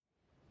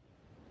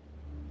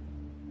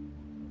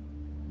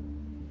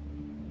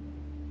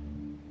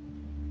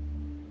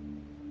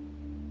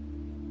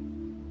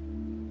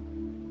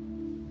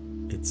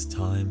It's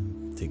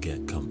time to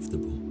get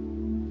comfortable,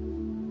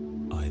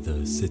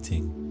 either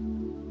sitting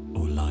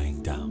or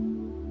lying down,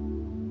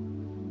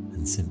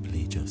 and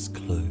simply just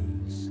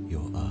close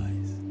your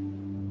eyes.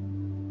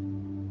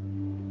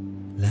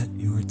 Let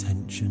your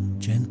attention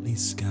gently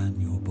scan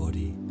your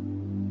body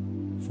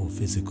for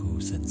physical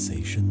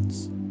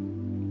sensations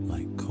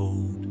like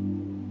cold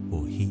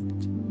or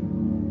heat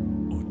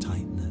or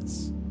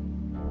tightness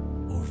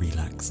or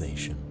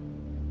relaxation.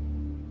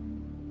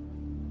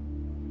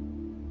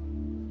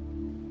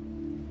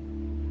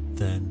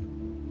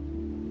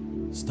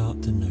 Then,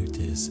 start to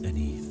notice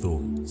any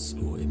thoughts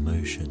or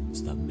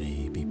emotions that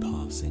may be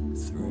passing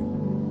through.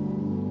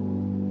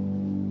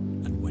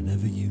 And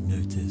whenever you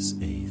notice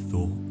a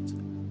thought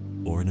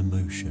or an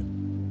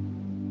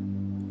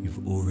emotion,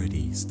 you've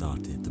already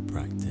started the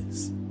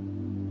practice.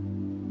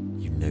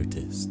 You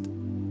noticed.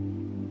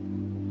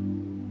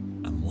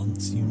 And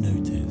once you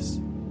notice,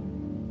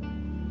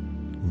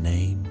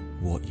 name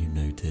what you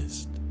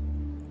noticed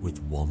with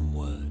one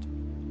word.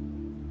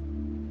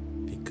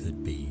 It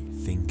could be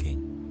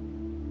thinking,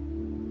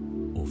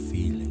 or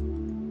feeling,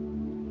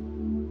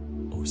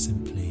 or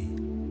simply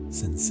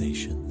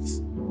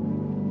sensations.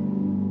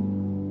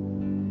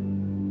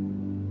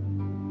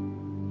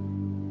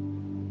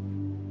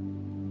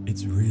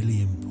 It's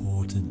really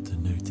important to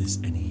notice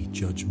any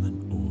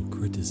judgment or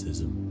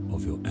criticism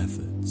of your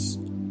efforts.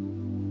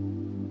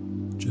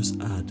 Just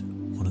add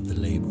one of the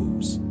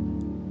labels.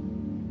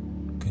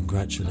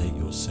 Congratulate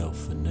yourself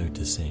for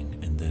noticing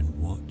and then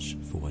watch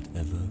for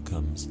whatever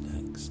comes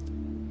next.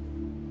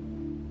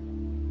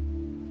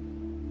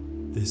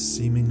 This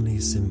seemingly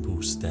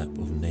simple step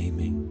of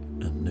naming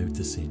and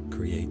noticing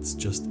creates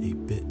just a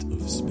bit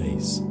of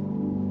space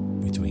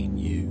between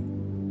you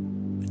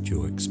and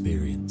your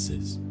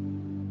experiences.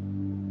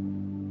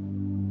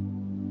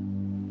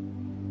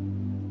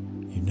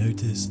 You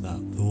notice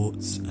that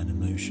thoughts and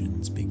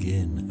emotions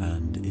begin,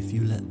 and if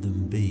you let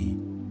them be,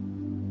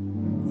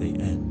 they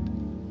end.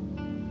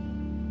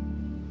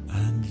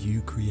 And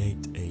you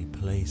create a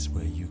place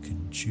where you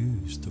can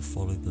choose to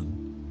follow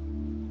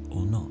them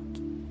or not.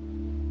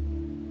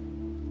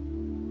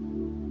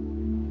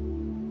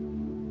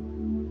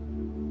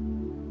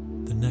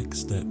 The next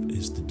step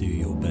is to do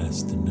your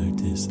best to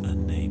notice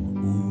and name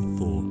all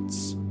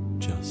thoughts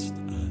just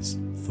as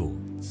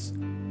thoughts,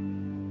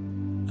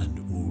 and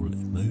all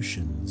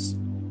emotions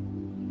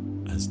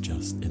as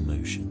just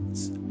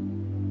emotions.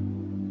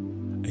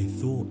 A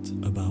thought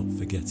about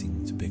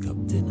forgetting to pick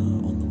up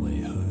dinner on the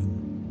way home,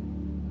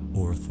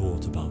 or a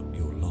thought about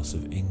your loss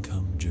of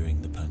income during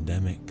the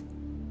pandemic,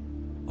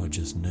 are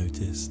just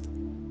noticed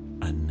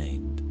and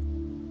named.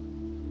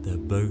 They're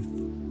both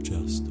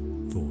just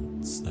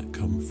thoughts that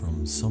come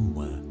from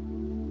somewhere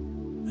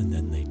and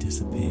then they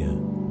disappear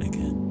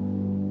again.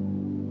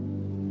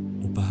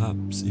 Or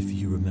perhaps if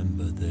you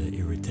remember the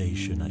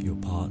irritation at your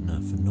partner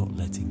for not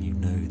letting you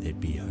know they'd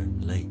be home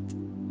late,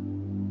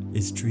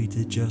 it's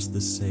treated just the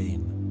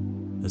same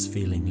as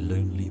feeling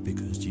lonely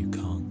because you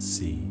can't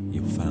see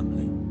your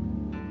family.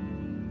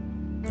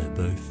 They're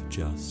both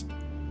just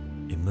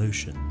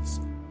emotions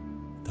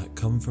that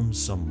come from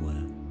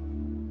somewhere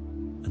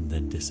and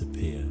then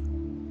disappear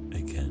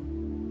again.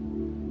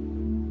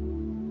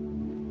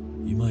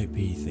 You might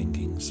be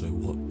thinking, so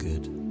what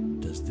good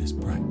does this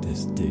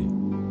practice do?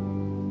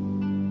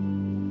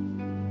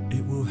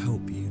 It will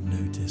help you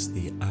notice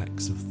the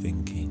acts of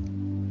thinking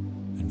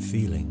and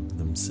feeling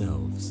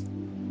themselves,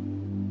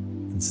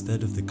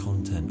 instead of the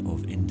content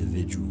of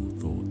individual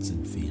thoughts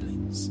and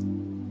feelings.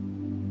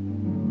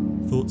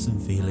 Thoughts and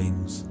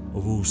feelings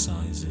of all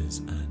sizes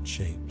and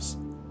shapes,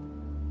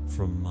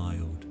 from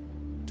mild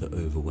to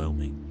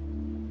overwhelming,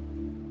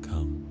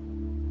 come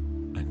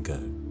and go.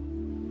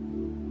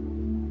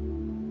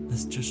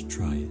 Let's just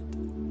try it.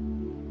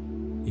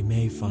 You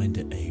may find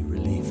it a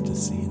relief to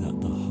see that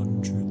the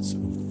hundreds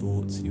of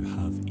thoughts you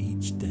have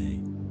each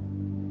day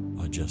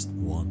are just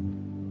one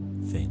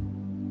thing,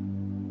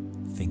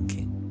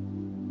 thinking.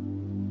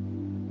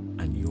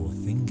 And your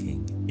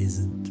thinking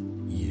isn't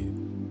you.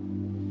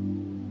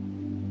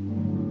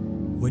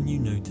 When you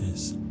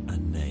notice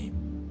and name,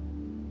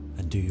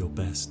 and do your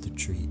best to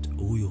treat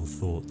all your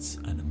thoughts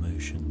and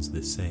emotions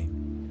the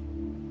same,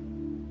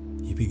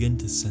 you begin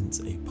to sense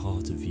a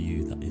part of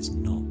you that is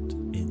not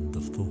in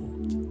the thought.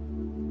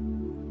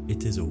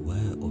 It is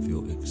aware of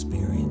your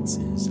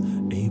experiences,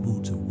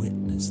 able to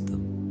witness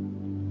them,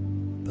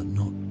 but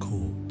not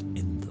caught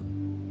in them.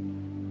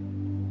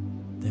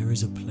 There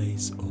is a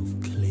place of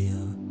clear,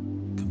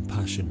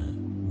 compassionate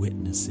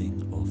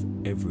witnessing of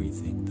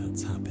everything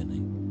that's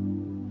happening.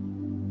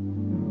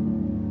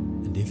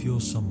 And if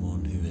you're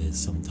someone who is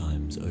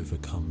sometimes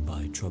overcome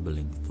by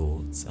troubling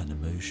thoughts and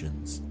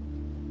emotions,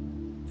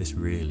 this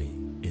really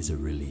is a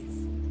relief.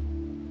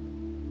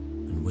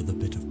 And with a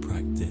bit of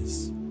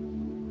practice,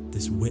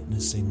 this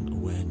witnessing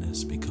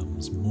awareness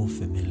becomes more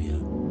familiar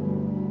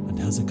and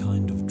has a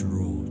kind of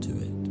draw to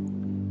it.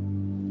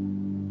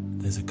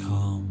 There's a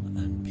calm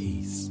and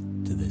peace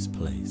to this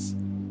place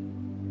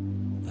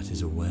that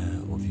is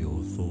aware of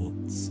your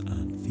thoughts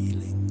and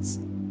feelings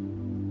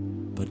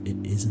but it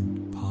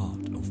isn't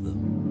part of them.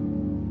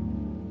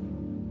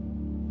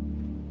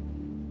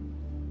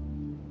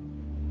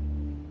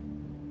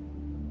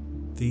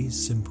 These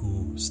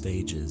simple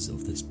stages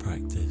of this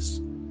practice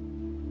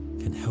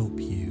can help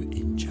you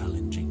in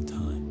challenging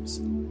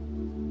times.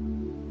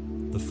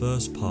 The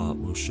first part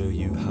will show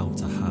you how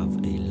to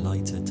have a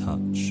lighter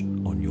touch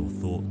on your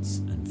thoughts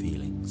and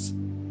feelings,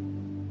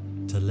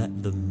 to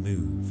let them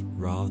move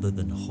rather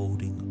than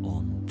holding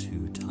on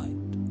too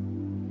tight.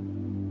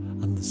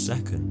 And the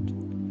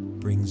second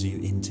brings you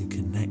into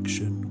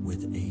connection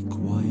with a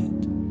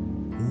quiet,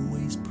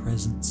 always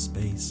present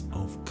space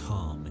of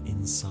calm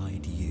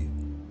inside you.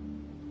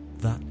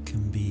 That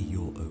can be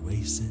your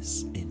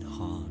oasis in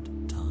hard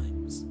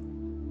times.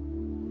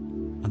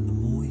 And the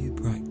more you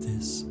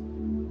practice,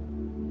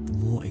 the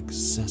more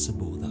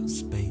accessible that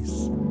space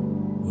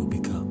will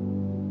become.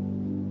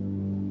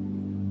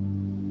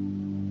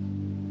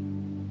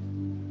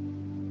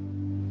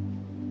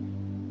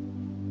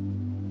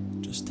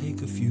 Just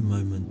take a few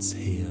moments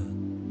here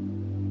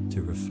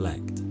to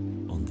reflect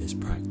on this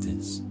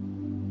practice.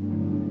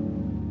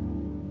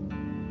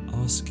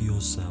 Ask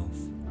yourself,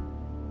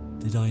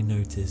 did I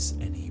notice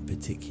any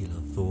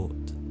particular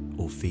thought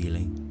or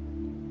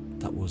feeling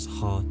that was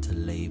hard to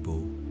label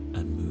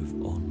and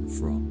move on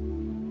from?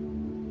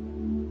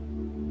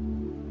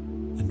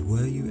 And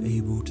were you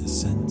able to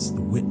sense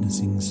the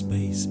witnessing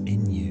space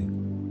in you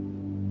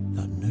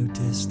that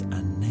noticed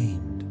and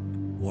named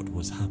what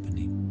was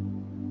happening?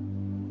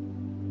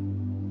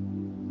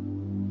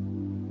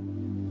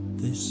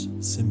 This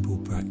simple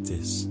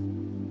practice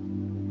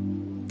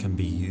can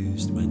be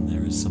used when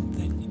there is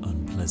something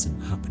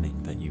unpleasant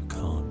happening that you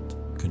can't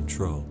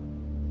control.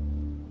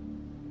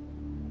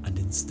 And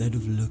instead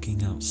of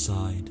looking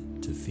outside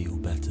to feel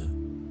better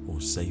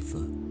or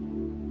safer,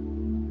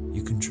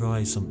 you can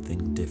try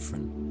something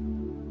different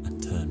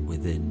and turn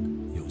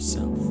within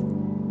yourself.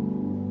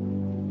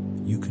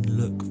 You can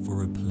look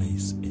for a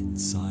place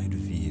inside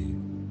of you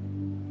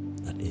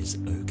that is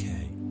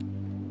okay,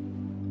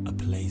 a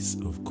place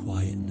of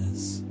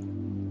quietness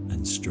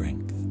and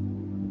strength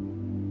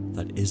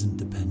that isn't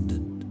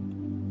dependent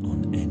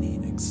on any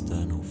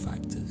external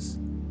factors.